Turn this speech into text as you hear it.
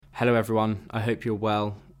Hello everyone, I hope you're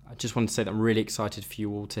well. I just wanted to say that I'm really excited for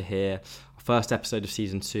you all to hear our first episode of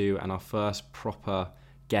season 2 and our first proper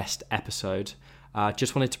guest episode.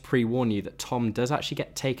 Just wanted to pre-warn you that Tom does actually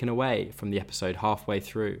get taken away from the episode halfway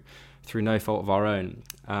through no fault of our own.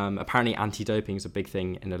 Apparently anti-doping is a big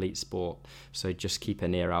thing in elite sport, so just keep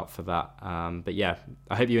an ear out for that. But yeah,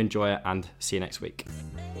 I hope you enjoy it and see you next week.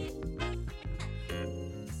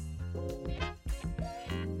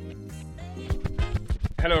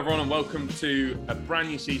 Hello everyone and welcome to a brand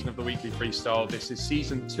new season of the Weekly Freestyle. This is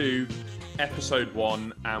season 2, episode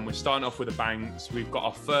 1, and we're starting off with a bang. So we've got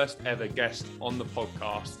our first ever guest on the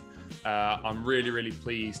podcast. I'm really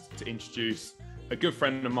pleased to introduce a good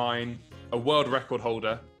friend of mine, a world record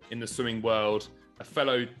holder in the swimming world, a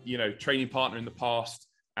fellow, training partner in the past,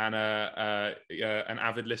 and an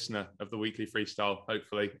avid listener of the Weekly Freestyle,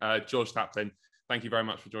 hopefully. George Taplin, thank you very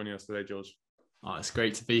much for joining us today, George. Oh, it's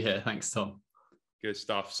great to be here. Thanks, Tom. Good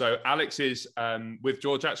stuff. So Alex is with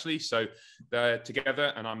George, actually. So they're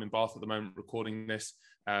together and I'm in Bath at the moment recording this.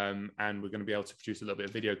 And we're going to be able to produce a little bit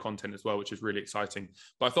of video content as well, which is really exciting.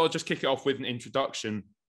 But I thought I'd just kick it off with an introduction.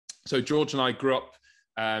 So George and I grew up,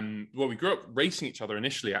 we grew up racing each other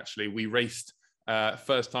initially, actually. We raced,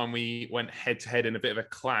 first time we went head-to-head in a bit of a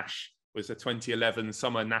clash was the 2011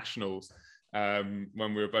 Summer Nationals when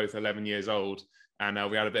we were both 11 years old. And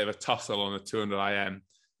we had a bit of a tussle on a 200 IM.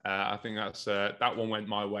 I think that one went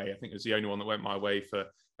my way. I think it was the only one that went my way for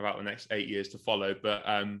about the next 8 years to follow. But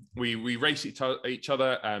we raced each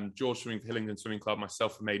other. George swimming for Hillingdon Swimming Club,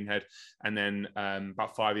 myself for Maidenhead. And then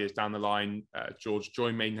about 5 years down the line, George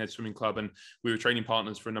joined Maidenhead Swimming Club. And we were training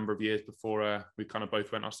partners for a number of years before we kind of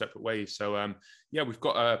both went our separate ways. So, we've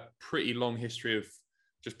got a pretty long history of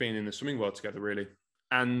just being in the swimming world together, really.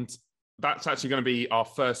 And that's actually going to be our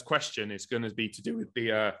first question. It's going to be to do with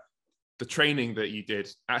the training that you did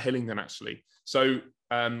at Hillingdon, actually. So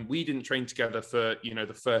we didn't train together for,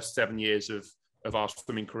 the first 7 years of our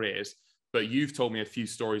swimming careers, but you've told me a few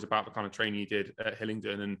stories about the kind of training you did at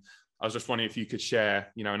Hillingdon. And I was just wondering if you could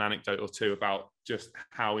share, an anecdote or two about just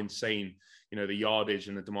how insane, the yardage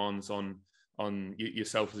and the demands on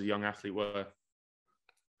yourself as a young athlete were.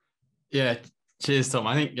 Yeah. Cheers, Tom.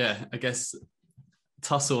 I think, I guess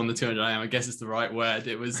tussle on the 200 IM, I guess it's the right word.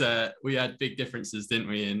 It was, we had big differences, didn't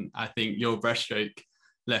we? And I think your breaststroke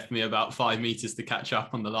left me about 5 meters to catch up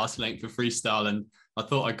on the last length of freestyle. And I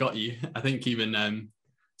thought I got you. I think even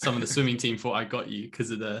some of the swimming team thought I got you because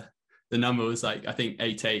of the number was like, I think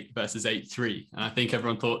 8.8 versus 8.3. And I think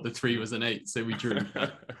everyone thought the 3 was an 8. So we drew.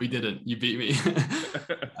 We didn't. You beat me.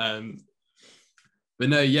 But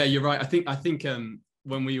no, yeah, you're right. I think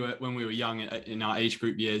when we were young in our age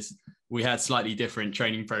group years, we had slightly different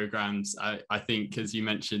training programs. I think, as you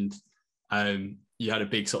mentioned, you had a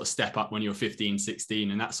big sort of step up when you were 15,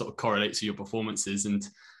 16, and that sort of correlates to your performances. And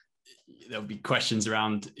there'll be questions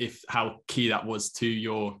around how key that was to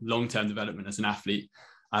your long-term development as an athlete.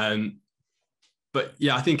 But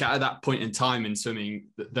yeah, I think at that point in time in swimming,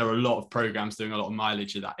 there were a lot of programs doing a lot of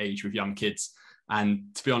mileage at that age with young kids.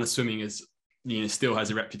 And to be honest, swimming is, still has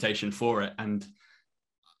a reputation for it. And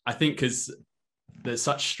I think because there's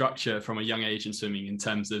such structure from a young age in swimming in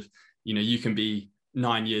terms of, you can be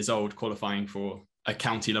 9 years old qualifying for a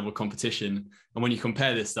county level competition. And when you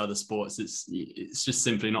compare this to other sports, it's just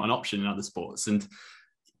simply not an option in other sports. And,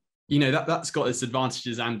 that's got its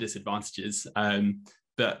advantages and disadvantages.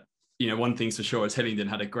 But, one thing's for sure is Hillingdon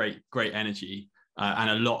had a great energy and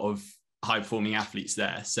a lot of high performing athletes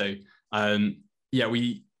there. So, volume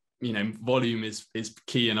is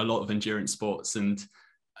key in a lot of endurance sports. And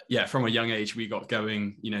yeah, from a young age, we got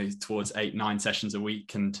going, towards 8-9 sessions a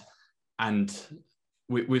week and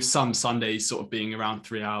with some Sundays sort of being around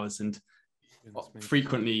 3 hours and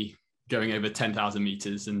frequently going over 10,000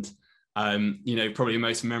 meters. And, probably the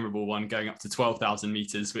most memorable one going up to 12,000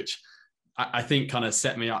 meters, which I think kind of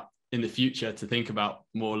set me up in the future to think about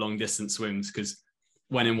more long distance swims. Because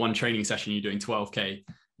when in one training session, you're doing 12K,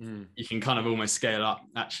 you can kind of almost scale up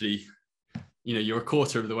actually. You're a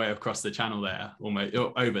quarter of the way across the channel there, almost,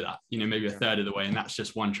 or over that, maybe a third of the way. And that's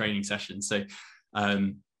just one training session. So,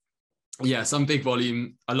 some big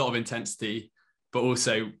volume, a lot of intensity, but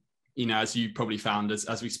also, as you probably found,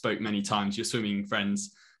 as we spoke many times, your swimming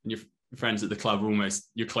friends and your friends at the club are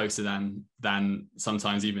you're closer than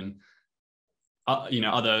sometimes even,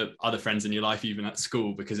 other friends in your life, even at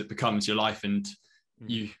school, because it becomes your life and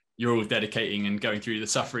you're all dedicating and going through the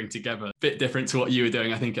suffering together. Bit different to what you were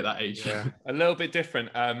doing, I think, at that age. Yeah, a little bit different.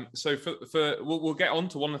 So we'll get on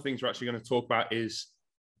to one of the things we're actually going to talk about is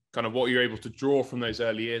kind of what you're able to draw from those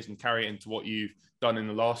early years and carry it into what you've done in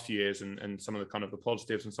the last few years, and some of the kind of the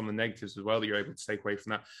positives and some of the negatives as well that you're able to take away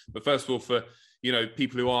from that. But first of all, for, you know,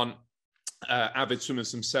 people who aren't avid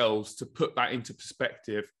swimmers themselves, to put that into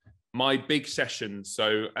perspective, my big sessions,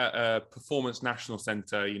 so at Performance National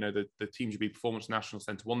Centre, you know, the Team GB Performance National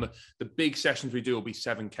Centre, one of the big sessions we do will be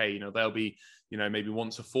 7K. You know, they'll be, you know, maybe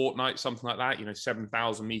once a fortnight, something like that, you know,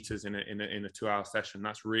 7,000 meters in a 2-hour session.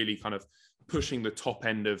 That's really kind of pushing the top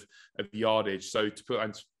end of yardage. So to put that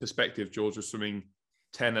into perspective, George was swimming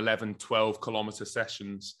 10, 11, 12 kilometer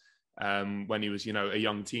sessions when he was, you know, a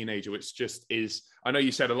young teenager, which just is, I know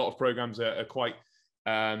you said a lot of programs are quite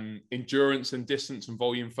endurance and distance and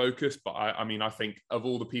volume focused, but I mean, I think of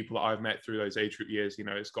all the people that I've met through those age group years, you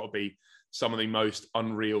know, it's got to be some of the most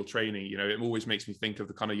unreal training. You know, it always makes me think of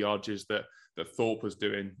the kind of yardages that Thorpe was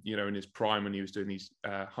doing, you know, in his prime when he was doing these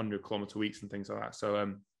 100-kilometer weeks and things like that.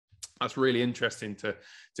 So that's really interesting to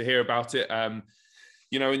hear about it.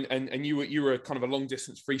 You know, and you were kind of a long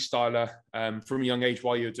distance freestyler from a young age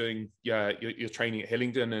while you were doing your training at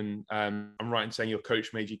Hillingdon, and I'm right in saying your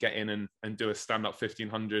coach made you get in and do a stand up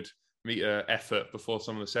 1500 meter effort before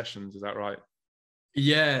some of the sessions. Is that right?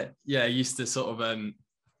 Yeah. I used to sort of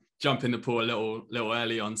jump in the pool a little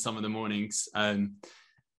early on some of the mornings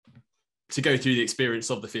to go through the experience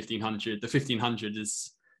of the 1500. The 1500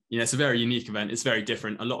 is, you know, it's a very unique event. It's very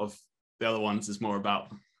different. A lot of the other ones is more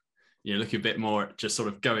about, you know, looking a bit more at just sort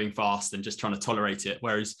of going fast and just trying to tolerate it.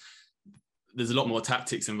 Whereas there's a lot more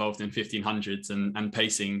tactics involved in 1500s and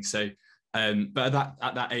pacing. So, but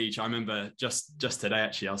at that age, I remember just today,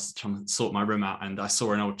 actually, I was trying to sort my room out and I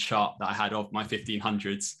saw an old chart that I had of my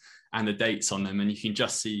 1500s and the dates on them. And you can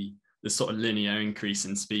just see the sort of linear increase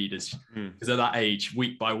in speed because at that age,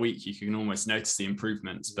 week by week, you can almost notice the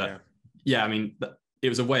improvements. But yeah, I mean, it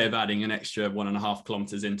was a way of adding an extra 1.5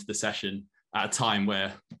 kilometers into the session at a time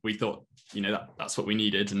where we thought, you know, that's what we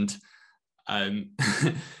needed. And,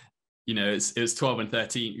 you know, it was 12 and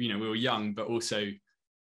 13, you know, we were young, but also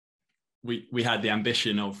we had the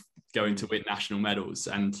ambition of going to win national medals.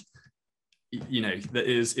 And, you know,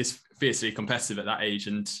 it's fiercely competitive at that age.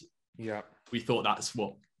 And we thought that's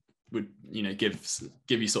what would, you know, give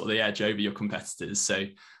you sort of the edge over your competitors. So,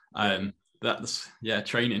 that's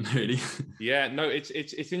training really. No,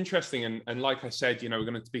 it's interesting, and like I said, you know, we're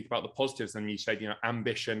going to speak about the positives, and you said, you know,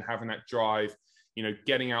 ambition, having that drive, you know,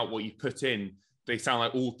 getting out what you put in. They sound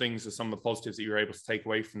like all things are some of the positives that you're able to take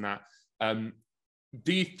away from that.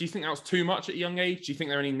 Do you think that was too much at a young age? Do you think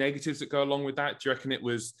there are any negatives that go along with that? Do you reckon it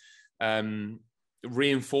was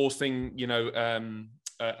reinforcing, you know,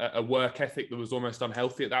 a work ethic that was almost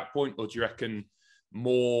unhealthy at that point, or do you reckon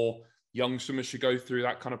more young swimmers should go through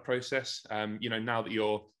that kind of process? You know, now that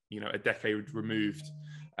you're, you know, a decade removed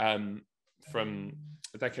from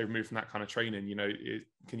that kind of training, you know,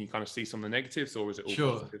 can you kind of see some of the negatives, or is it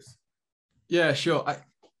all positives? Yeah, sure.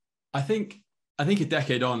 I think a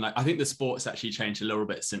decade on, like, I think the sport's actually changed a little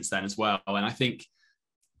bit since then as well. And I think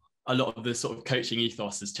a lot of the sort of coaching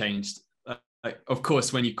ethos has changed. Like, of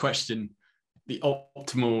course, when you question the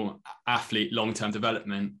optimal athlete long-term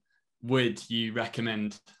development, would you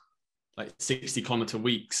recommend like 60-kilometer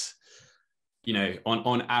weeks, you know,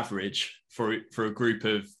 on average for a group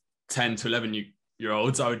of 10 to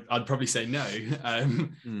 11-year-olds? I'd probably say no.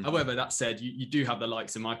 However, that said, you do have the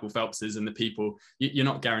likes of Michael Phelps's and the people, you're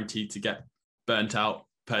not guaranteed to get burnt out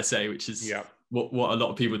per se, which is what a lot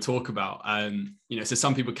of people talk about. You know, so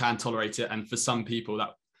some people can tolerate it, and for some people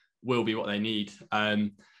that will be what they need.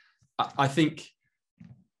 I think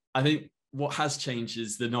what has changed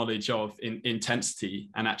is the knowledge of intensity,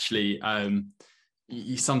 and actually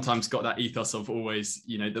you sometimes got that ethos of always,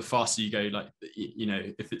 you know, the faster you go, like, you know,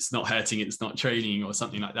 if it's not hurting, it's not training or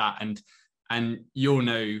something like that. And you'll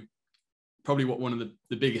know probably what one of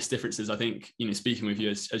the biggest differences, I think, you know, speaking with you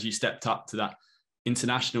as you stepped up to that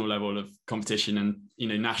international level of competition and, you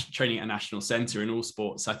know, training at a national centre in all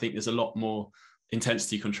sports, I think there's a lot more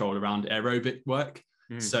intensity control around aerobic work.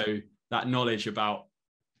 So that knowledge about,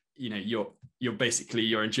 you know, your basically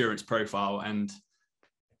your endurance profile and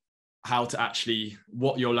how to actually,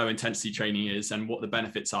 what your low intensity training is and what the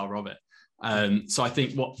benefits are of it. So I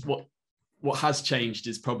think what has changed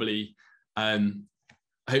is probably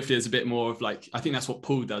hopefully there's a bit more of, like, I think that's what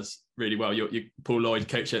Paul does really well. Your Paul Lloyd,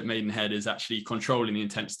 coach at Maidenhead, is actually controlling the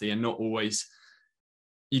intensity and not always,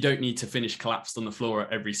 you don't need to finish collapsed on the floor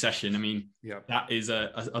at every session. I mean, that is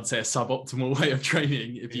I'd say a suboptimal way of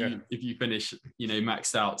training if you finish, you know,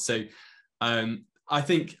 maxed out. So I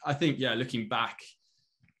think, looking back,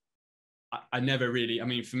 I never really, I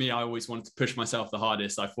mean, for me, I always wanted to push myself the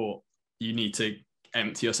hardest. I thought you need to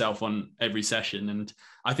empty yourself on every session. And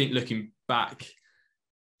I think looking back,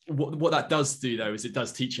 what that does do though is it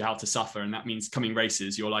does teach you how to suffer, and that means coming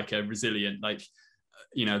races you're like a resilient, like,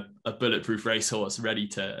 you know, a bulletproof racehorse ready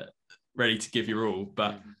to give your all.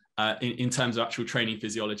 But in terms of actual training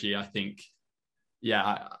physiology, I think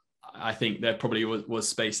I think there probably was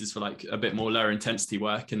spaces for like a bit more lower intensity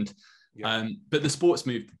work, and but the sport's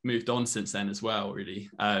moved on since then as well, really.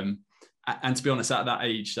 And to be honest, at that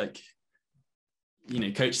age, like, you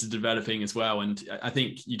know, coaches are developing as well, and I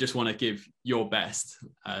think you just want to give your best.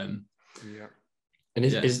 And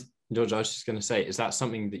is George, I was just going to say, is that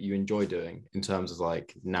something that you enjoy doing in terms of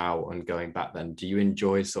like now and going back then? Do you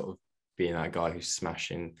enjoy sort of being that guy who's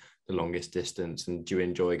smashing the longest distance, and do you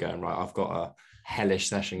enjoy going, right, I've got a hellish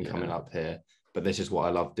session coming up here, but this is what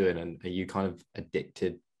I love doing? And are you kind of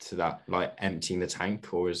addicted to that, like emptying the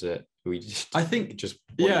tank, or is it I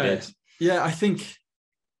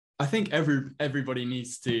think everybody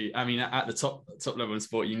needs to, I mean, at the top level of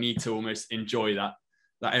sport, you need to almost enjoy that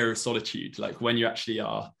area of solitude. Like when you actually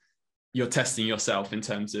you're testing yourself in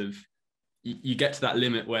terms of you get to that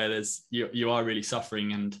limit where you are really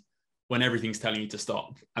suffering, and when everything's telling you to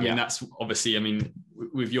stop. I mean, that's obviously, I mean,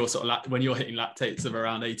 with your sort of when you're hitting lactates of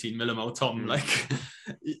around 18 millimole, Tom, like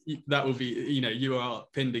that will be, you know, you are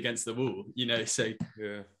pinned against the wall, you know. So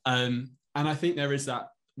and I think there is that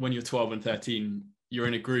when you're 12 and 13, you're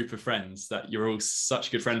in a group of friends that you're all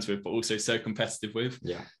such good friends with, but also so competitive with.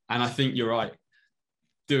 And I think you're right.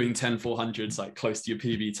 Doing 10 400s, like close to your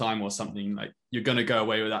PB time or something, like you're going to go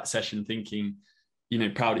away with that session thinking, you know,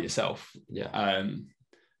 proud of yourself.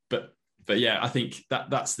 But yeah, I think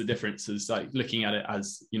that's the difference, is like looking at it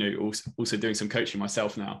as, you know, also doing some coaching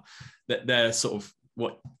myself now, that they're sort of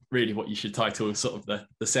what you should title sort of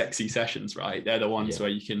the sexy sessions, right? They're the ones where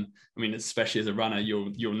you can, I mean, especially as a runner,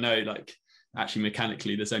 you'll know, like, actually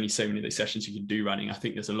mechanically there's only so many of those sessions you can do running. I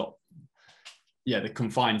think there's a lot, the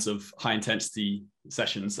confines of high intensity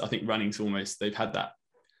sessions. I think running's almost, they've had that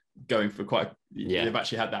going for they've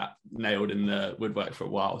actually had that nailed in the woodwork for a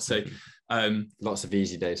while. So lots of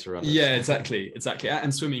easy days for runners. Exactly.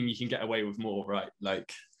 And swimming, you can get away with more, right?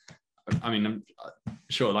 Like, I mean, I'm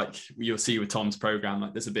sure, like you'll see with Tom's program,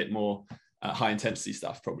 like there's a bit more high intensity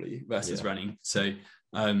stuff probably versus running. So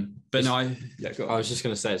but no, I was just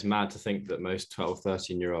going to say, it's mad to think that most 12,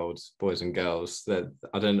 13-year-old boys and girls,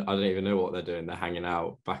 I don't even know what they're doing. They're hanging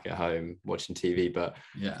out back at home watching TV. But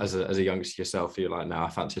as a youngster yourself, you're like, no, I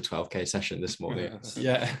fancy a 12k session this morning.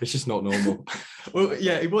 It's just not normal. Well,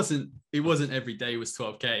 it wasn't every day was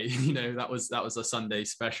 12k. You know, that was a Sunday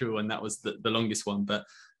special, and that was the longest one. But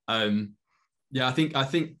I think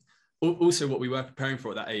also what we were preparing for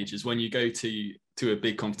at that age is when you go to a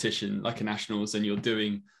big competition like a nationals and you're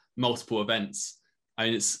doing multiple events. I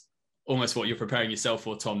mean, it's almost what you're preparing yourself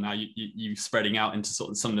for, Tom. Now you spreading out into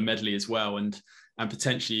sort of some of the medley as well, and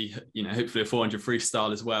potentially, you know, hopefully a 400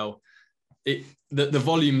 freestyle as well. The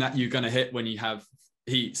volume that you're going to hit when you have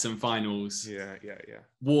heats and finals,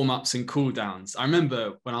 warm-ups and cool downs. I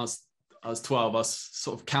remember when I was 12, I was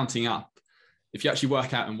sort of counting up. If you actually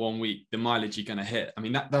work out in 1 week, the mileage you're going to hit. I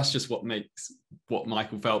mean, that's just what makes what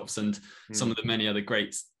Michael Phelps and some of the many other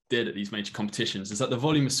greats did at these major competitions, is that the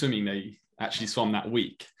volume of swimming they actually swam that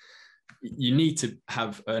week. You need to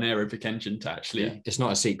have an aerobic engine to actually... It's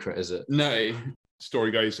not a secret, is it? No.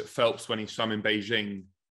 Story goes that Phelps, when he swam in Beijing,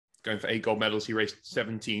 going for 8 gold medals, he raced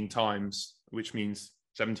 17 times, which means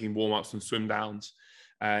 17 warm-ups and swim downs.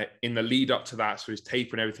 In the lead up to that, so his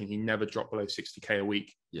taper and everything, he never dropped below 60k a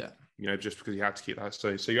week. You know, just because he had to keep that.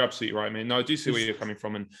 So you're absolutely right, man. No, I do see where you're coming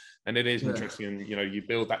from, and it is interesting. And you know, you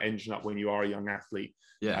build that engine up when you are a young athlete.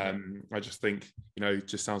 I just think, you know, it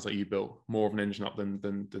just sounds like you built more of an engine up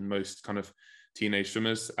than most kind of teenage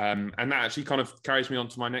swimmers. And that actually kind of carries me on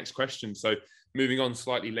to my next question. So moving on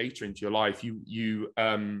slightly later into your life, you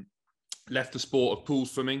left the sport of pool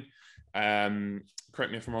swimming.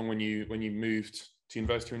 Correct me if I'm wrong. When you moved to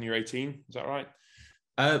university when you were 18, is that right?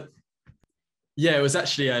 It was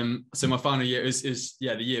actually so my final year is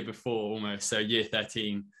the year before almost, so year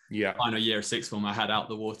 13, final year of sixth form I had out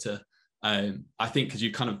the water. I think because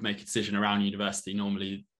you kind of make a decision around university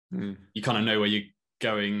normally, you kind of know where you're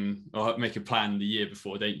going or make a plan the year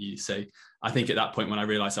before, don't you? So I think at that point when I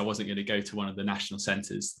realized I wasn't going to go to one of the national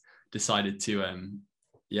centres, decided to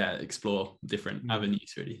explore different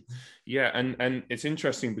avenues really. And it's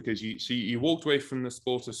interesting because you walked away from the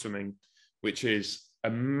sport of swimming, which is a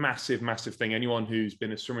massive thing. Anyone who's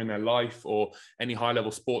been a swimmer in their life, or any high level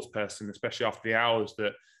sports person, especially after the hours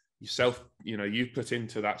that yourself, you know, you've put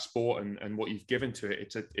into that sport and what you've given to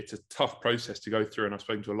it, it's a tough process to go through. And I've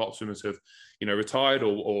spoken to a lot of swimmers who have, you know, retired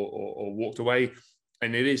or walked away,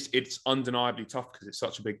 and it's undeniably tough because it's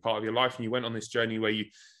such a big part of your life. And you went on this journey where you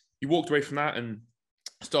walked away from that, and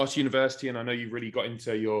started university, and I know you've really got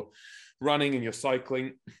into your running and your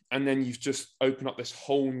cycling, and then you've just opened up this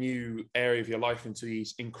whole new area of your life into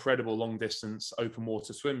these incredible long distance open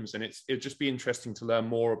water swims. And it'd just be interesting to learn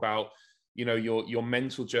more about, you know, your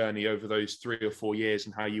mental journey over those 3 or 4 years,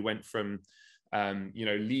 and how you went from you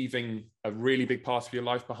know, leaving a really big part of your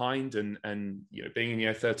life behind, and you know, being in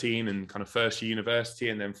year 13 and kind of first year university,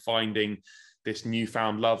 and then finding this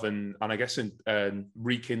newfound love and I guess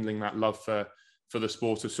rekindling that love for the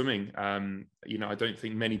sport of swimming. You know, I don't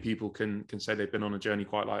think many people can say they've been on a journey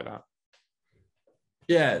quite like that.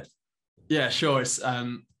 Yeah, sure. It's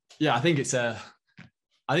I think it's an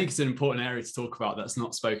important area to talk about that's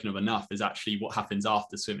not spoken of enough, is actually what happens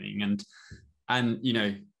after swimming. And you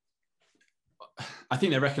know, I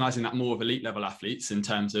think they're recognizing that more of elite level athletes in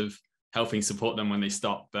terms of helping support them when they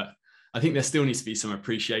stop. But I think there still needs to be some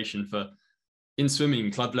appreciation for, in swimming,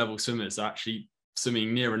 club level swimmers are actually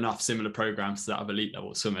swimming near enough similar programs to that of elite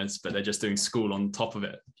level swimmers, but they're just doing school on top of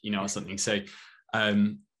it, you know, or something. So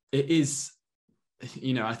it is,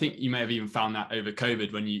 you know, I think you may have even found that over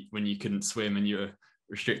COVID when you couldn't swim and you were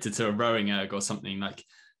restricted to a rowing erg or something, like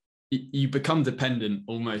you become dependent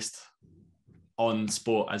almost on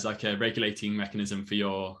sport as like a regulating mechanism for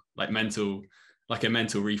your like mental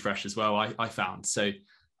refresh as well. I found. So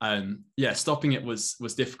stopping it was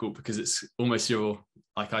difficult, because it's almost your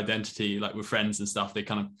like identity, like with friends and stuff, they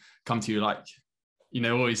kind of come to you like, you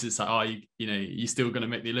know, always it's like, oh, you know, you're still going to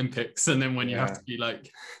make the Olympics. And then when you have to be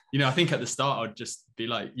like, you know, I think at the start I'd just be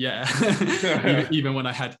like, even when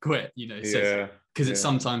I had quit, you know, so because it's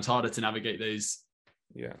sometimes harder to navigate those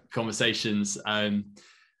conversations. And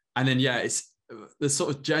then, it's the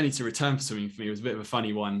sort of journey to return for swimming for me was a bit of a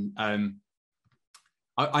funny one.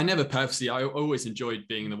 I never purposely, I always enjoyed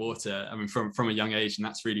being in the water. I mean, from a young age, and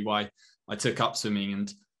that's really why I took up swimming,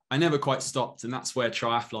 and I never quite stopped. And that's where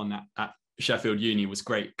triathlon at Sheffield Uni was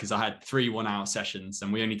great, because I had 3 1-hour sessions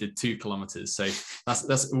and we only did 2 kilometers. So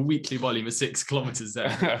that's a weekly volume of 6 kilometers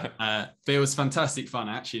there. But it was fantastic fun.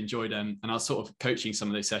 I actually enjoyed them. And I was sort of coaching some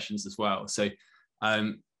of those sessions as well. So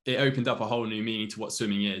it opened up a whole new meaning to what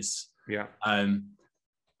swimming is. Yeah.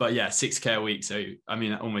 But 6K a week. So, I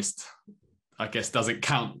mean, that almost, I guess, doesn't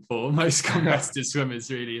count for most competitive swimmers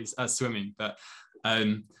really as swimming. But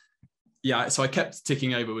so I kept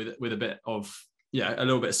ticking over with a bit of, a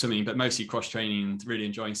little bit of swimming, but mostly cross training, and really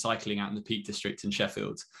enjoying cycling out in the Peak District in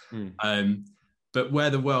Sheffield. But where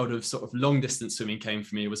the world of sort of long distance swimming came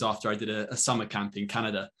for me was after I did a summer camp in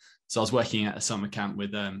Canada. So I was working at a summer camp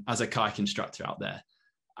with as a kayak instructor out there,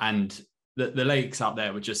 and the lakes out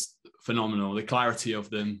there were just phenomenal. The clarity of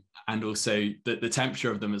them, and also the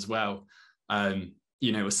temperature of them as well.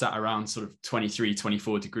 Was sat around sort of 23,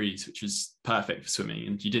 24 degrees, which was perfect for swimming,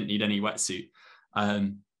 and you didn't need any wetsuit.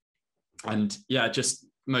 Just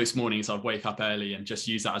most mornings I'd wake up early and just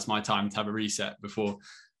use that as my time to have a reset before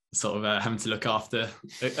sort of having to look after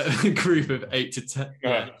a group of 8 to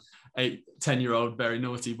 10-year-old very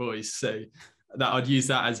naughty boys. So that I'd use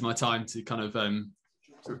that as my time to kind of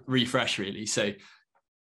refresh really. So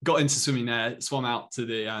got into swimming there, swam out to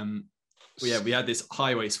the we had this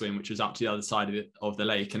highway swim which was up to the other side of the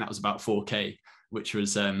lake, and that was about 4K, which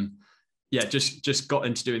was just got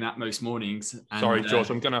into doing that most mornings. And, sorry, George,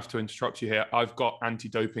 I'm going to have to interrupt you here. I've got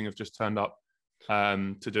anti-doping have just turned up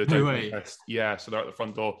to do a doping test. Yeah, so they're at the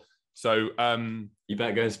front door. So you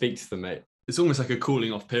better go and speak to them, mate. It's almost like a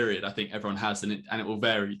cooling off period I think everyone has, and it will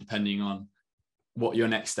vary depending on what your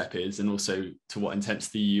next step is, and also to what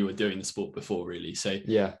intensity you were doing the sport before, really. So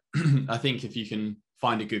I think if you can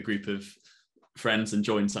find a good group of friends and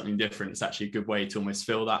join something different, it's actually a good way to almost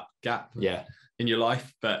fill that gap in your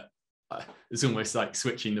life. But it's almost like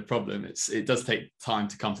switching the problem. It does take time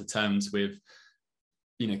to come to terms with,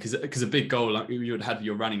 because a big goal like you would have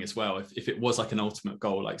your running as well, if it was like an ultimate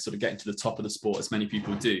goal, like sort of getting to the top of the sport, as many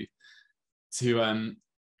people do, to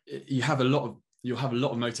you'll have a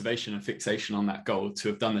lot of motivation and fixation on that goal to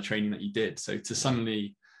have done the training that you did. So to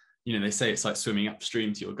suddenly, they say it's like swimming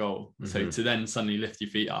upstream to your goal. Mm-hmm. So to then suddenly lift your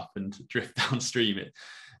feet up and drift downstream,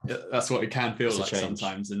 that's what it can feel like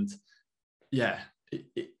sometimes. And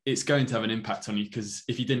it's going to have an impact on you, because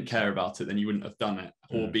if you didn't care about it, then you wouldn't have done it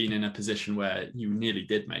or been in a position where you nearly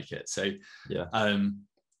did make it. So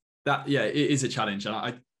it is a challenge. And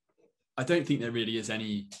I don't think there really is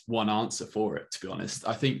any one answer for it, to be honest.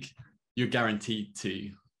 I think you're guaranteed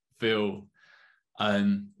to feel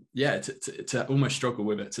to almost struggle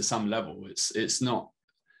with it to some level. It's not,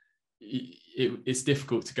 it's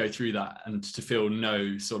difficult to go through that and to feel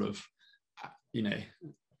no sort of,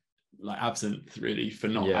 like absinthe really for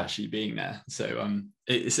not actually being there. So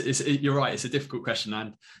you're right, it's a difficult question.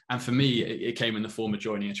 And for me, it came in the form of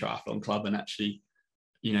joining a triathlon club and actually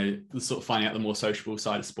you know, sort of finding out the more sociable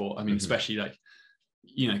side of sport. I mean, especially like,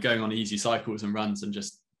 you know, going on easy cycles and runs and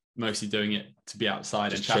just mostly doing it to be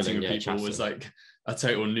outside just and chatting with people was like a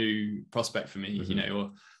total new prospect for me, you know,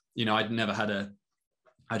 or, you know, I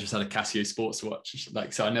just had a Casio sports watch,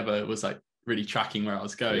 like, so I never was like really tracking where I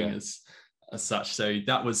was going as such. So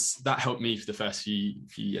that helped me for the first few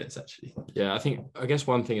years, actually. Yeah, I guess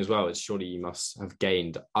one thing as well is surely you must have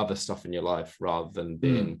gained other stuff in your life rather than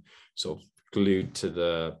being sort of glued to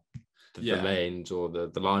the lanes or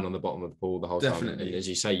the line on the bottom of the pool the whole time. And as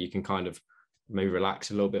you say, you can kind of maybe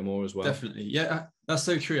relax a little bit more as well. Definitely. Yeah, that's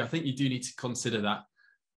so true. I think you do need to consider that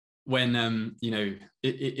when, you know,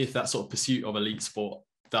 if that sort of pursuit of elite sport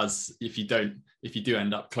if you do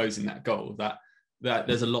end up closing that goal, that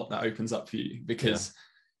there's a lot that opens up for you, because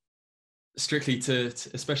strictly to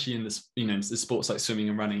especially in this, you know, the sports like swimming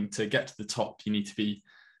and running, to get to the top, you need to be,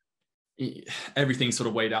 everything's sort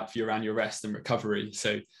of weighed out for you around your rest and recovery.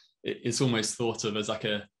 So it's almost thought of as like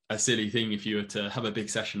a silly thing if you were to have a big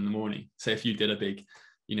session in the morning. Say if you did a big,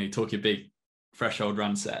 you know, talk a big threshold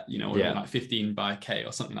run set, you know, or like 15 by K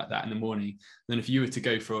or something like that in the morning, then if you were to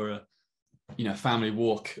go for a, you know, family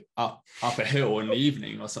walk up a hill in the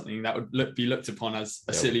evening or something, that would be looked upon as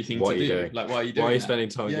a silly thing to do. Doing? Like, why are you doing? Why are you spending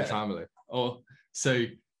time with your family? Or so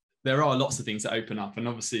there are lots of things that open up, and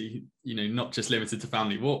obviously, you know, not just limited to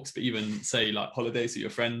family walks, but even say like holidays with your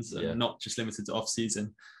friends, and not just limited to off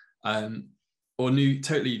season, or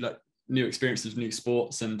totally new experiences, new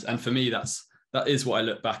sports, and for me, that is what I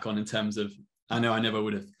look back on in terms of, I know I never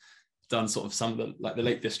would have done sort of some of the like the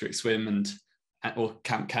Lake District swim or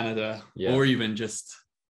Camp Canada, or even just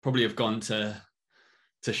probably have gone to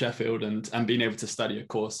Sheffield and being able to study a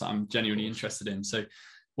course that I'm genuinely interested in. So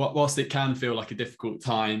whilst it can feel like a difficult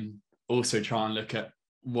time, also try and look at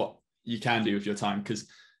what you can do with your time,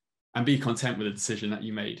 and be content with the decision that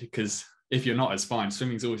you made, because if you're not, as fine.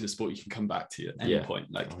 Swimming's always a sport you can come back to at any point.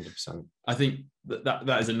 Like 100%. I think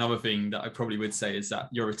that is another thing that I probably would say, is that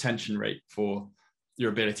your retention rate for your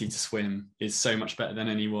ability to swim is so much better than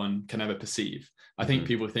anyone can ever perceive. I think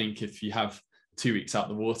people think if you have 2 weeks out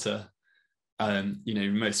the water, you know,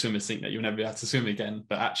 most swimmers think that you'll never be able to swim again.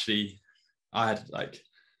 But actually, I had like,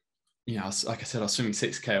 you know, like I said, I was swimming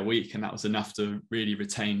 6K a week, and that was enough to really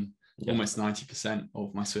retain almost 90%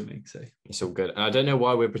 of my swimming. So it's all good. And I don't know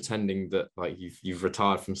why we're pretending that like you've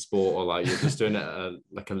retired from sport, or like you're just doing it at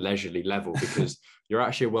like a leisurely level, because you're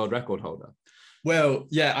actually a world record holder. Well,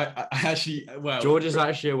 yeah, I actually, George is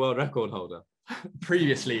actually a world record holder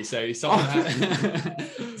previously. So someone's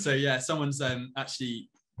actually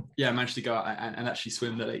managed to go out and actually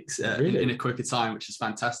swim the lakes in a quicker time, which is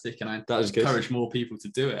fantastic. And I encourage more people to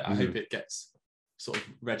do it. I hope it gets sort of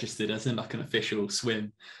registered as in like an official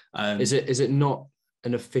swim. Is it not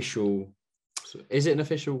an official? Is it an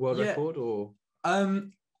official world record, or?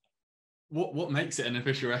 What makes it an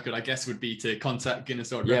official record, I guess, would be to contact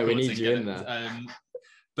Guinness World Records. Yeah, we need you in there.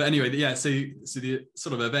 But anyway, so the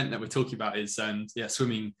sort of event that we're talking about is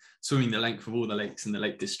swimming the length of all the lakes in the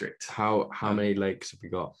Lake District. How many lakes have we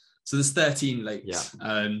got? So there's 13 lakes.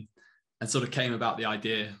 And sort of came about the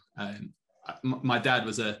idea. My dad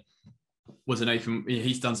was an open.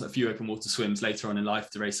 He's done a few open water swims later on in life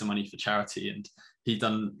to raise some money for charity, and he'd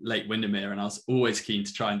done Lake Windermere, and I was always keen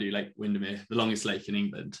to try and do Lake Windermere, the longest lake in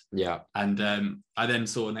England. Yeah. And I then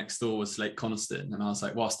saw next door was Lake Coniston, and I was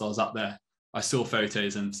like, whilst I was up there, I saw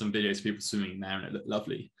photos and some videos of people swimming there, and it looked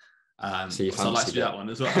lovely. So I'd like to do that one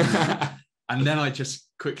as well. And then I just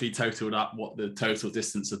quickly totaled up what the total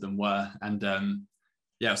distance of them were, and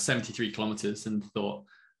it was 73 kilometers, and thought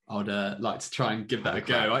I would like to try and give that a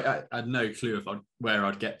go. I had no clue where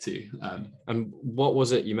I'd get to. And what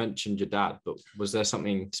was it? You mentioned your dad, but was there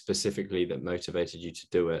something specifically that motivated you to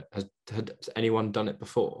do it? Had anyone done it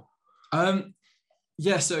before?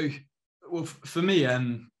 So, well, for me,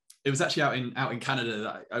 it was actually out in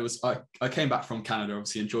Canada that I came back from Canada.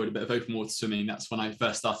 Obviously, enjoyed a bit of open water swimming. That's when I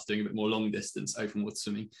first started doing a bit more long distance open water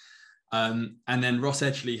swimming. And then Ross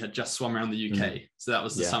Edgley had just swum around the UK. So that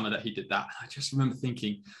was the summer that he did that. I just remember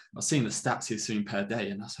thinking, I was seeing the stats he was swimming per day,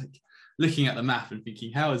 and I was like looking at the map and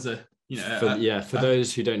thinking, how is for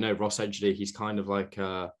those who don't know, Ross Edgley, he's kind of like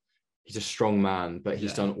he's a strong man, but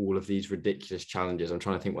he's done all of these ridiculous challenges. I'm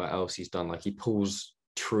trying to think what else he's done. Like he pulls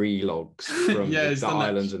tree logs from the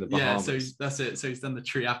islands in the Bahamas. Yeah, so that's it. So he's done the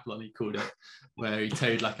triathlon, he called it, where he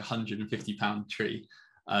towed like 150-pound tree.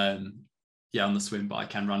 On the swim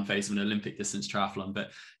bike and run phase of an Olympic distance triathlon.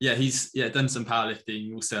 But he's done some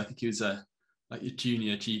powerlifting. Also, I think he was a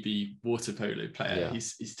junior GB water polo player.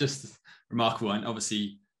 He's just remarkable, and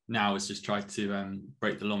obviously now has just tried to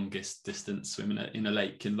break the longest distance swim in a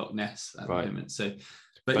lake in Loch Ness at the moment. So,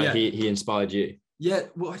 but he inspired you. Yeah,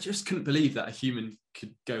 well, I just couldn't believe that a human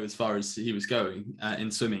could go as far as he was going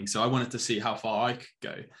in swimming. So I wanted to see how far I could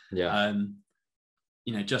go. Yeah.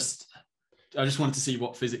 I just wanted to see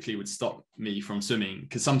what physically would stop me from swimming.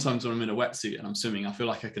 Because sometimes when I'm in a wetsuit and I'm swimming, I feel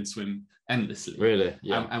like I can swim endlessly. Really?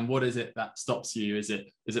 Yeah. And what is it that stops you? Is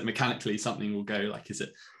it mechanically something will go? Like, is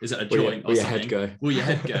it a joint or something? Will your head go? Will your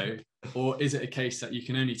head go? Or is it a case that you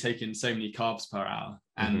can only take in so many carbs per hour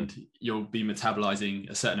and you'll be metabolizing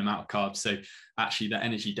a certain amount of carbs? So actually the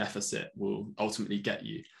energy deficit will ultimately get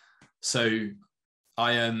you. So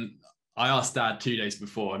I asked Dad 2 days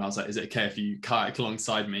before and I was like, is it okay if you kayak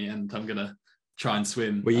alongside me and I'm going to try and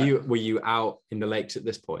swim? Were you out in the lakes at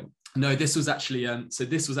this point? No, this was actually on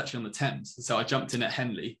the Thames. So I jumped in at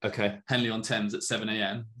Henley. Okay. Henley on Thames at 7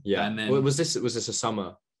 a.m. Yeah. And then was this a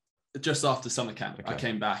summer? Just after summer camp. Okay. I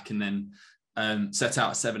came back and then set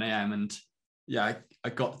out at 7 a.m. and yeah, I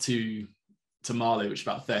got to Marlow, which is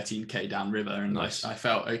about 13k downriver, and nice. I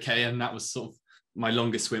felt okay, and that was sort of my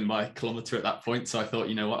longest swim by a kilometre at that point. So I thought,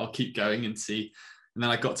 you know what, I'll keep going and see. And then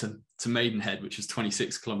I got to Maidenhead, which was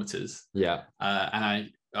 26 kilometres. Yeah. And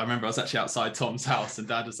I remember I was actually outside Tom's house, and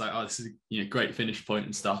Dad was like, "Oh, this is a great finish point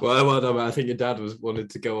and stuff." Well done, man. I think your dad wanted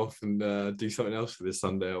to go off and do something else for this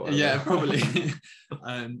Sunday. Or whatever. Yeah, probably.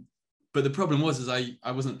 But the problem was I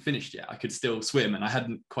wasn't finished yet. I could still swim, and I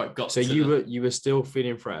hadn't quite got. So you were still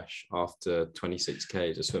feeling fresh after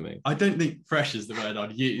 26k of swimming. I don't think fresh is the word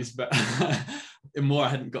I'd use, but more I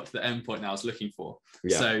hadn't got to the end point I was looking for.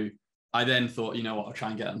 Yeah. So I then thought, you know what, I'll try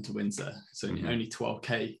and get onto Windsor. So only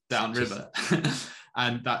 12k downriver.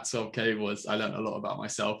 And that 12k was, I learned a lot about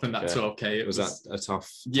myself. And that 12k, was that a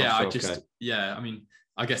tough? Yeah, I mean,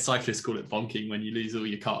 I guess cyclists call it bonking when you lose all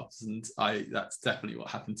your carbs, and that's definitely what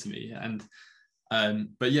happened to me. And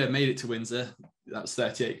but yeah, made it to Windsor. That was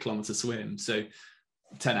 38 kilometer swim, so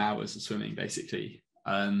 10 hours of swimming basically.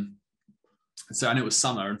 And it was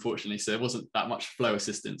summer, unfortunately, so there wasn't that much flow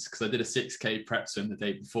assistance because I did a 6k prep swim the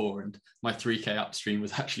day before, and my 3k upstream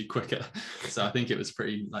was actually quicker. So I think it was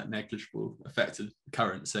pretty negligible effect of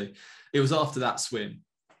current. So it was after that swim.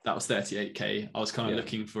 That was 38k. I was kind of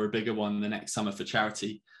looking for a bigger one the next summer for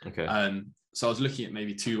charity. Okay. So I was looking at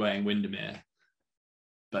maybe two-way in Windermere,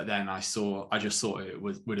 but then I just thought it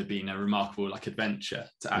would have been a remarkable adventure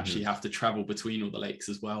to actually have to travel between all the lakes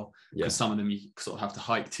as well. Because some of them you sort of have to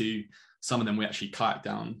hike to. Some of them we actually kayak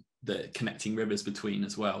down the connecting rivers between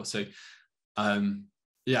as well. So and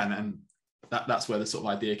then that's where the sort of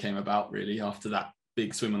idea came about really, after that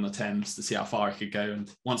big swim on the Thames, to see how far I could go. And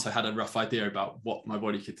once I had a rough idea about what my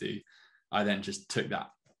body could do, I then just took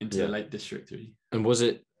that into the Lake District really. And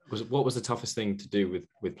what was the toughest thing to do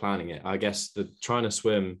with planning it? I guess trying to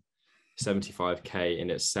swim 75k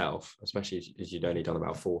in itself, especially as you'd only done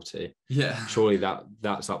about 40. Yeah. Surely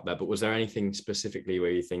that's up there. But was there anything specifically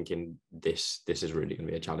where you're thinking this is really going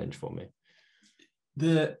to be a challenge for me?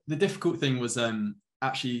 The difficult thing was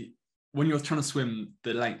actually when you're trying to swim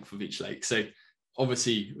the length of each lake. So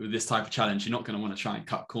obviously with this type of challenge, you're not going to want to try and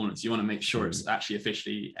cut corners. You want to make sure it's actually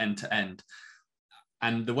officially end to end.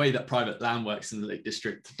 And the way that private land works in the Lake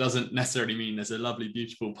District doesn't necessarily mean there's a lovely,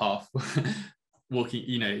 beautiful path walking,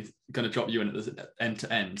 going to drop you in at the end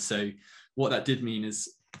to end. So what that did mean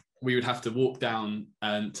is we would have to walk down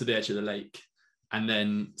to the edge of the lake. And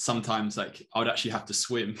then sometimes I would actually have to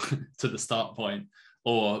swim to the start point,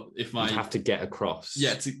 or if you'd have to get across.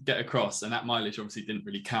 Yeah, to get across. And that mileage obviously didn't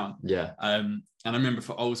really count. Yeah. And I remember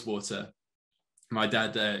for Ullswater, my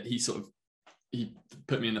dad, he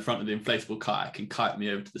put me in the front of the inflatable kayak and kayaked me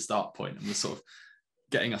over to the start point, and was sort of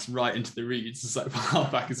getting us right into the reeds as far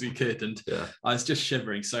back as we could. And I was just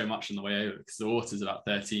shivering so much on the way over because the water's about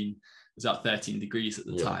 13 degrees at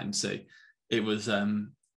the time. So it was,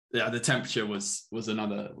 the temperature was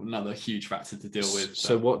another huge factor to deal with.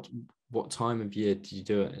 So what time of year did you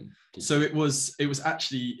do it in? It was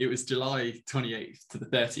July 28th to the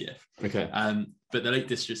 30th. Okay. But the Lake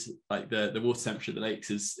District, the water temperature of the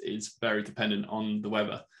lakes is very dependent on the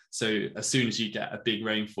weather. So as soon as you get a big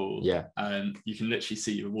rainfall, you can literally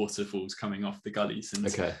see the waterfalls coming off the gullies, and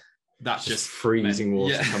that's just freezing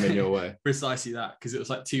water coming your way. Precisely that, because it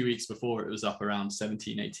was 2 weeks before it was up around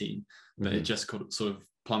 17, 18, but it just sort of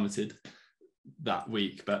plummeted that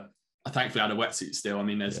week. But thankfully I had a wetsuit still. I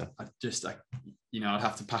mean, I'd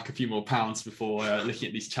have to pack a few more pounds before looking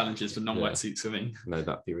at these challenges for non-wetsuit swimming. No,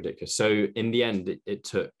 that'd be ridiculous. So in the end, it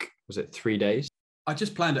took, was it 3 days? I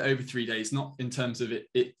just planned it over 3 days, not in terms of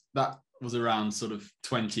it. That was around sort of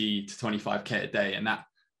 20 to 25k a day, and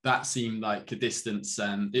that seemed like a distance.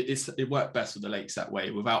 It worked best with the lakes that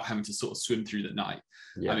way, without having to sort of swim through the night.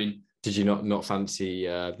 Yeah. I mean, did you not fancy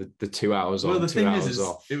the 2 hours on? Well, the 2 thing hours is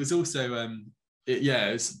off? It was also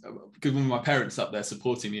It's good when my parents up there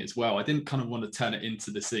supporting me as well. I didn't kind of want to turn it into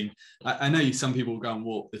this thing. I know some people will go and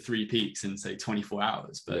walk the 3 peaks in say 24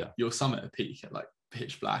 hours, but your summit at peak at like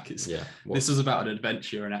pitch black is. This was about an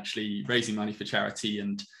adventure and actually raising money for charity.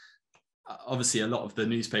 And obviously, a lot of the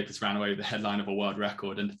newspapers ran away with the headline of a world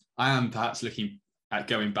record. And I am perhaps looking at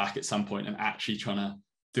going back at some point and actually trying to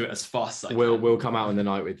do it as fast as I can. We'll come out in the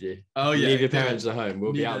night with you. Oh yeah, leave your parents at home.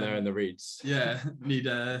 We'll be out there in the reeds. Yeah, need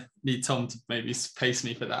Tom to maybe pace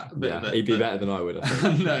me for that. He'd be better than I would. I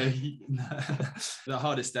think. No. The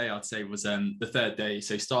hardest day I'd say was the 3rd day.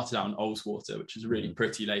 So started out in Ullswater, which is a really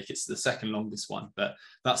pretty lake. It's the 2nd longest one, but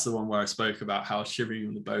that's the one where I spoke about how I was shivering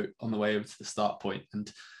on the boat on the way over to the start point, and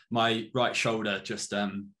my right shoulder just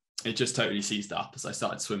it just totally seized up as I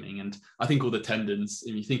started swimming. And I think all the tendons,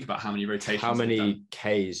 and you think about how many rotations. How many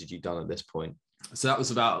Ks had you done at this point? So that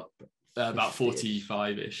was about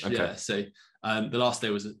 45-ish. Okay. Yeah. So the last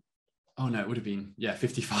day was, it would have been,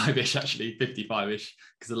 55-ish actually, 55-ish,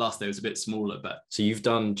 because the last day was a bit smaller. But so you've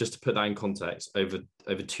done, just to put that in context, over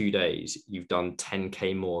 2 days, you've done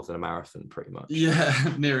 10K more than a marathon pretty much.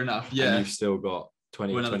 Yeah, near enough. Yeah. And you've still got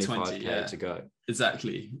 25K to go.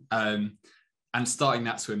 Exactly. And starting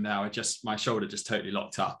that swim now, my shoulder just totally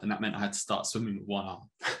locked up, and that meant I had to start swimming with one arm.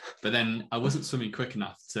 But then I wasn't swimming quick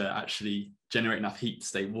enough to actually generate enough heat to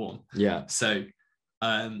stay warm. Yeah. So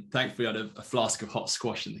thankfully I had a flask of hot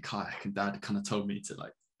squash in the kayak, and Dad kind of told me to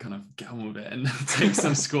like kind of get on with it and take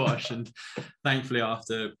some squash. And thankfully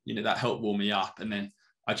after, that helped warm me up. And then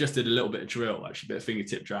I just did a little bit of drill, actually, a bit of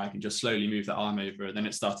fingertip drag, and just slowly moved that arm over. And then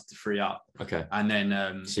it started to free up. Okay. And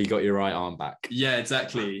then... so you got your right arm back. Yeah,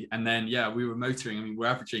 exactly. And then, we were motoring. I mean, we're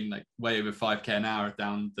averaging like way over 5K an hour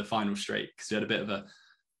down the final straight, because we had a bit of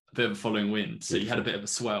a following wind. So you had a bit of a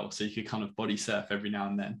swell, so you could kind of body surf every now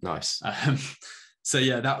and then. Nice. So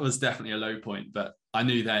that was definitely a low point. But I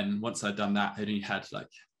knew then, once I'd done that, I only had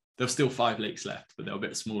there were still 5 lakes left, but they were a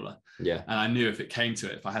bit smaller. Yeah. And I knew if it came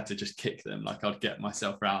to it, if I had to just kick them, I'd get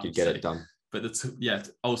myself round. You'd get it done. But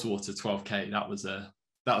Ullswater 12K, that was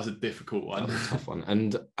a difficult one. That was a tough one.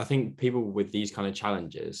 And I think people with these kind of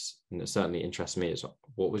challenges, and it certainly interests me, is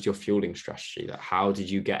what was your fueling strategy? How did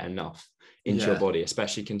you get enough into your body,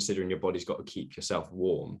 especially considering your body's got to keep yourself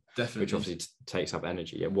warm? Definitely. Which obviously takes up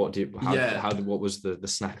energy. Yeah. What was the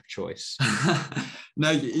snack of choice? No,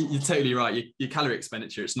 you're totally right. Your calorie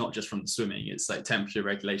expenditure, it's not just from the swimming, it's like temperature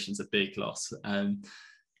regulation's a big loss.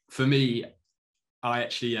 For me, I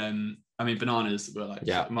actually bananas were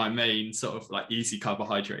my main sort of easy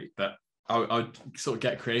carbohydrate, but I would sort of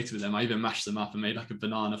get creative with them. I even mashed them up and made a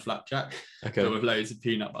banana flapjack, but with loads of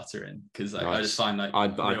peanut butter in, because nice. I just find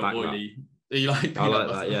real oily. You like I like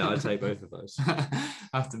that. Yeah, I'd take both of those.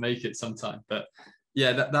 Have to make it sometime, but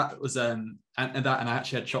that was and I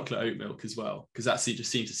actually had chocolate oat milk as well, because that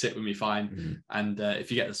just seemed to sit with me fine. Mm-hmm. And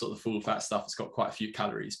if you get the sort of full fat stuff, it's got quite a few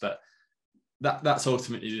calories, but that's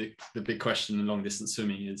ultimately the big question in long distance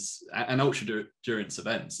swimming is, and ultra endurance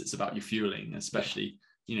events, it's about your fueling, especially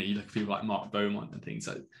you look at people like Mark Beaumont and things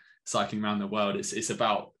like cycling around the world. It's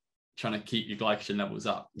about trying to keep your glycogen levels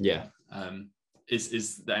up. Yeah.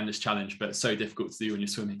 Is the endless challenge, but it's so difficult to do when you're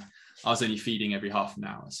swimming. I was only feeding every half an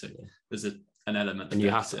hour, so there's an element. And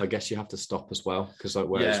I guess you have to stop as well, because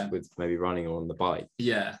whereas with maybe running or on the bike,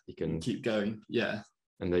 you can keep going. Yeah.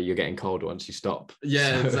 And you're getting cold once you stop.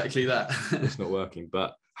 Yeah, so exactly that. It's not working.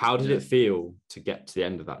 But how did it feel to get to the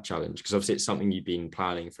end of that challenge? Because obviously it's something you've been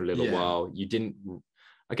planning for a little while. You didn't.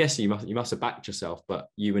 I guess you must have backed yourself, but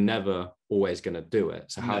you were never always going to do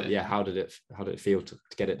it. So how did it feel to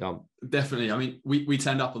get it done? Definitely. I mean, we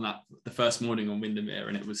turned up on that the first morning on Windermere,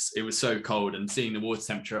 and it was so cold, and seeing the water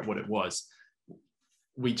temperature at what it was,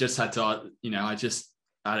 we just had to, I just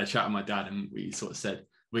had a chat with my dad, and we sort of said,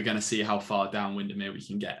 we're going to see how far down Windermere we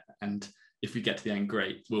can get. And if we get to the end,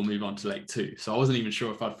 great, we'll move on to Lake 2. So I wasn't even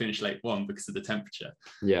sure if I'd finish Lake 1 because of the temperature.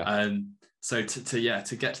 Yeah. So to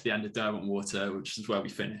get to the end of Derwent Water, which is where we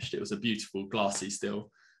finished, it was a beautiful, glassy still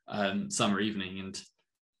summer evening. And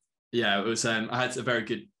it was, I had a very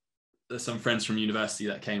good, some friends from university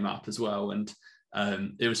that came up as well. And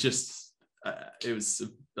it was just, it was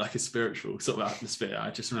like a spiritual sort of atmosphere. I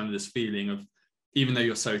just remember this feeling of, even though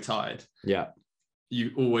you're so tired,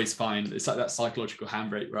 you always find, it's like that psychological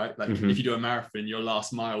handbrake, right? Like if you do a marathon, your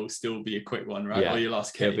last mile will still be a quick one, right? Or your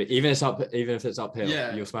last K. Yeah, but even if it's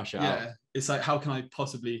uphill, you'll smash it out. It's like, how can I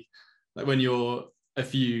possibly, like when you're a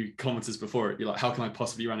few kilometers before it, you're like, how can I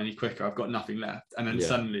possibly run any quicker? I've got nothing left. And then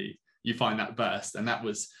suddenly you find that burst. And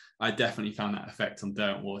I definitely found that effect on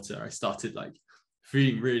Derwent Water. I started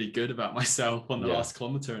feeling really good about myself on the last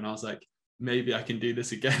kilometer. And I was like, maybe I can do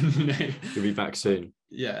this again. You'll be back soon.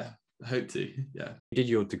 Yeah. I hope to. Yeah. You did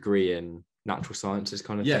your degree in natural sciences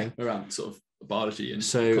kind of Yeah, thing. around sort of biology and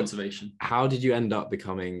So conservation. how did you end up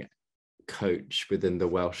becoming coach within the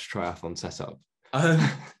Welsh triathlon setup?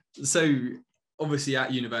 So obviously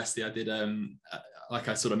at university I did like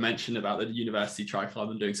I sort of mentioned about the university tri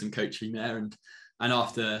club and doing some coaching there, and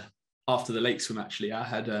after the lake swim, actually I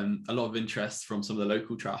had a lot of interest from some of the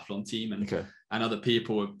local triathlon team and other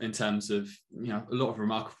people, in terms of, you know, a lot of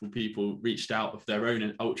remarkable people reached out of their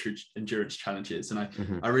own ultra endurance challenges, and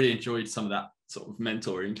I really enjoyed some of that sort of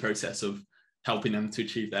mentoring process of helping them to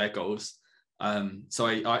achieve their goals. So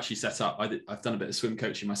I actually set up, I've done a bit of swim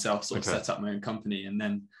coaching myself, sort of set up my own company, and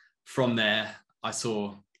then from there I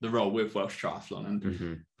saw the role with Welsh Triathlon,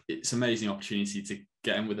 and it's an amazing opportunity to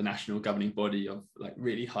get in with the national governing body of like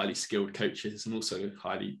really highly skilled coaches and also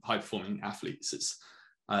high performing athletes.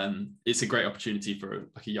 It's a great opportunity for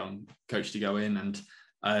like a young coach to go in, and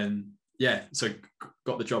so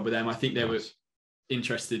got the job with them. I think they were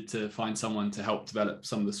interested to find someone to help develop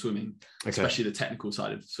some of the swimming, especially the technical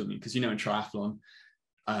side of swimming, because, you know, in triathlon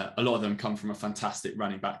a lot of them come from a fantastic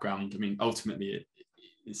running background. I mean, ultimately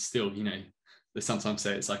it's still, you know, they sometimes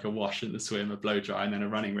say it's like a wash in the swim, a blow dry, and then a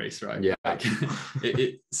running race, right? Yeah. Like,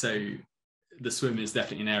 so the swim is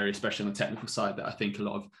definitely an area, especially on the technical side, that I think a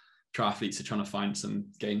lot of triathletes are trying to find some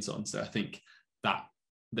gains on. So I think that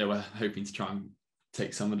they were hoping to try and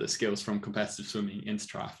take some of the skills from competitive swimming into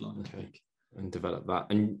triathlon. And develop that.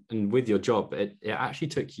 And with your job, it actually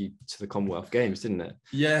took you to the Commonwealth Games, didn't it?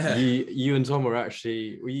 Yeah. You and Tom were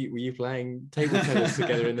you playing table tennis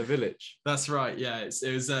together in the village? That's right. Yeah.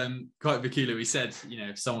 It was quite peculiar. We said, you know,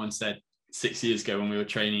 if someone said 6 years ago when we were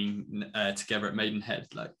training together at Maidenhead,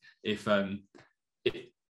 like if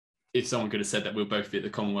someone could have said that we'll both be at the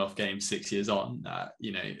Commonwealth Games 6 years on,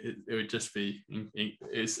 you know, it would just be,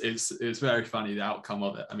 it was very funny, the outcome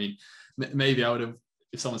of it. I mean, maybe I would have,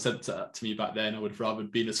 if someone said to me back then, I would have rather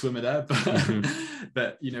been a swimmer there, but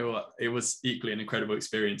but you know what, it was equally an incredible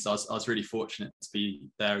experience. I was really fortunate to be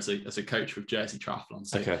there as a coach with Jersey Triathlon.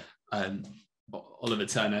 So Oliver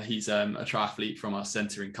Turner, he's a triathlete from our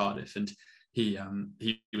centre in Cardiff, and he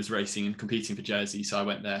was racing and competing for Jersey, so I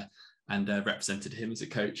went there and represented him as a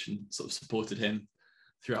coach and sort of supported him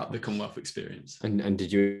throughout the Commonwealth experience. And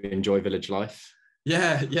did you enjoy village life?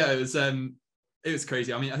 Yeah, it was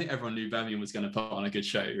crazy. I mean, I think everyone knew Birmingham was going to put on a good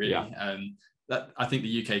show, really. Yeah. That I think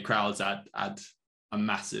the UK crowds add a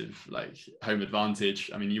massive like home advantage.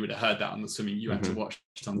 I mean, you would have heard that on the swimming. You had to watch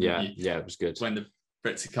something. Yeah, it was good. When the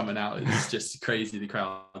Brits are coming out, it's just crazy, the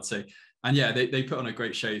crowd. So, and yeah, they put on a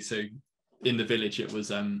great show. So in the village, it was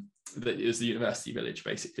the university village,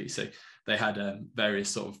 basically. So they had various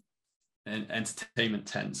sort of entertainment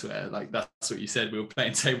tents where, like, that's what you said, we were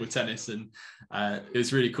playing table tennis, and it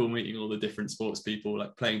was really cool meeting all the different sports people,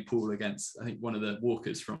 like playing pool against, I think, one of the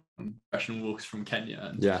professional walkers from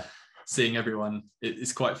Kenya, and seeing everyone.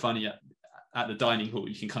 It's quite funny at the dining hall,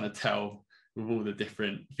 you can kind of tell with all the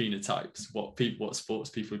different phenotypes what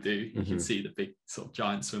sports people do. You can see the big sort of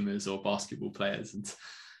giant swimmers or basketball players, and,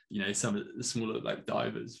 you know, some of the smaller like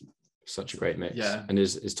divers. Such a great mix. Yeah. And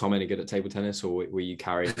is Tom any good at table tennis, or were you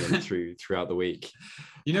carrying him throughout the week?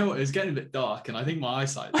 You know what? It was getting a bit dark, and I think my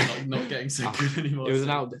eyesight is not getting so good anymore. It was an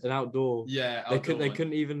outdoor. Yeah. They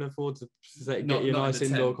couldn't even afford to get you a nice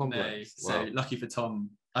indoor complex. No. So lucky for Tom,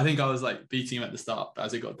 I think I was like beating him at the start, but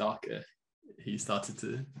as it got darker, he started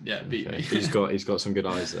to beat me. He's got some good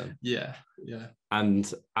eyes then. Yeah.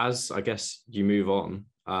 And as I guess you move on,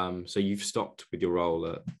 so you've stopped with your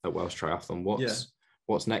role at Welsh Triathlon.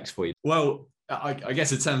 What's next for you? Well, I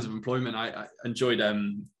guess in terms of employment, I enjoyed, as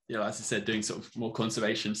I said, doing sort of more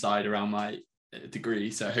conservation side around my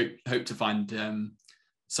degree. So hope to find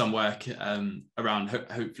some work around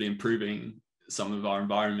hopefully improving some of our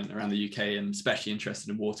environment around the UK, and especially interested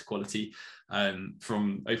in water quality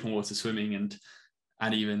from open water swimming,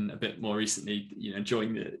 and even a bit more recently, you know,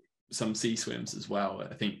 enjoying some sea swims as well.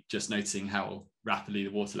 I think just noticing how rapidly the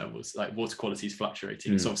water levels, like water quality, is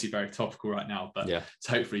fluctuating. It's obviously very topical right now, but it's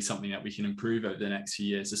hopefully something that we can improve over the next few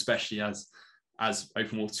years, especially as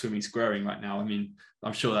open water swimming is growing right now. I mean,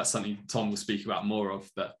 I'm sure that's something Tom will speak about more of,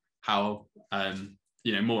 but how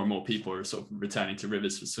more and more people are sort of returning to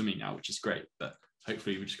rivers for swimming now, which is great. But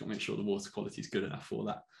hopefully we just got to make sure the water quality is good enough for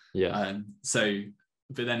that.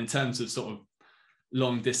 But then in terms of sort of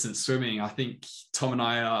long distance swimming, I think Tom and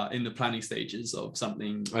I are in the planning stages of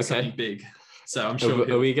something big. So I'm sure.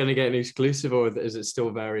 Are we going to get an exclusive, or is it still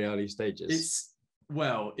very early stages?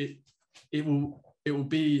 It will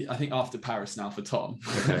be, I think, after Paris now for Tom,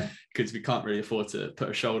 because we can't really afford to put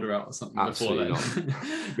a shoulder out or something. Absolutely before then.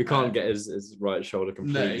 Not. We can't get his right shoulder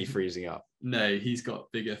completely freezing up. No, he's got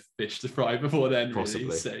bigger fish to fry before then, possibly.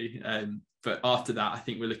 Really. So, but after that, I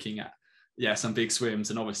think we're looking at some big swims,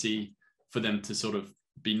 and obviously for them to sort of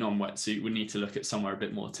be non-wetsuit, we need to look at somewhere a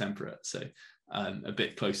bit more temperate, so a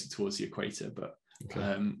bit closer towards the equator. But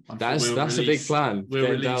that's a big plan.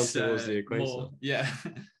 We'll release down towards the equator. More,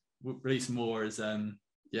 we'll release more as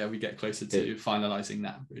we get closer to finalising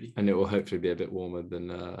that, really. And it will hopefully be a bit warmer than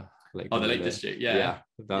the Lake District.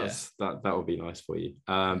 That will be nice for you.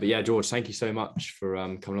 But yeah, George, thank you so much for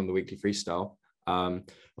coming on the Weekly Freestyle.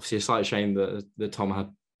 Obviously a slight shame that Tom had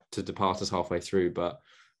to depart us halfway through, but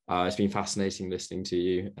it's been fascinating listening to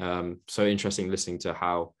you. So interesting listening to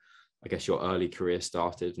how, I guess, your early career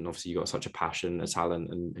started, and obviously you got such a passion, a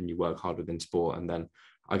talent, and you work hard within sport, and then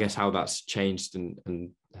I guess how that's changed and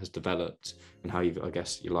has developed, and how you've, I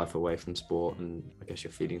guess, your life away from sport, and I guess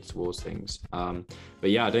your feelings towards things. But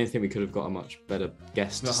yeah, I don't think we could have got a much better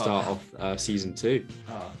guest to start off season 2.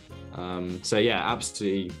 So yeah,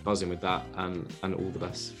 absolutely buzzing with that, and all the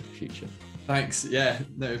best for the future. Thanks. Yeah,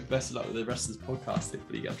 no, best of luck with the rest of this podcast.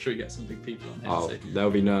 Hopefully, I'm sure you get some big people on here. There'll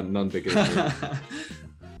be none bigger than me.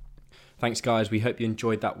 Thanks, guys. We hope you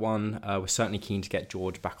enjoyed that one. We're certainly keen to get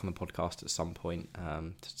George back on the podcast at some point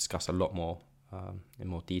to discuss a lot more in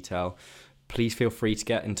more detail. Please feel free to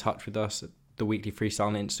get in touch with us at The Weekly Freestyle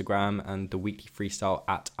on Instagram and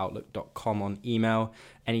theweeklyfreestyle@outlook.com on email.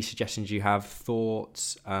 Any suggestions you have,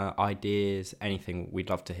 thoughts, ideas, anything, we'd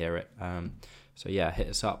love to hear it. So yeah, hit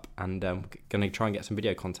us up, and we're going to try and get some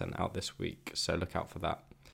video content out this week, so look out for that.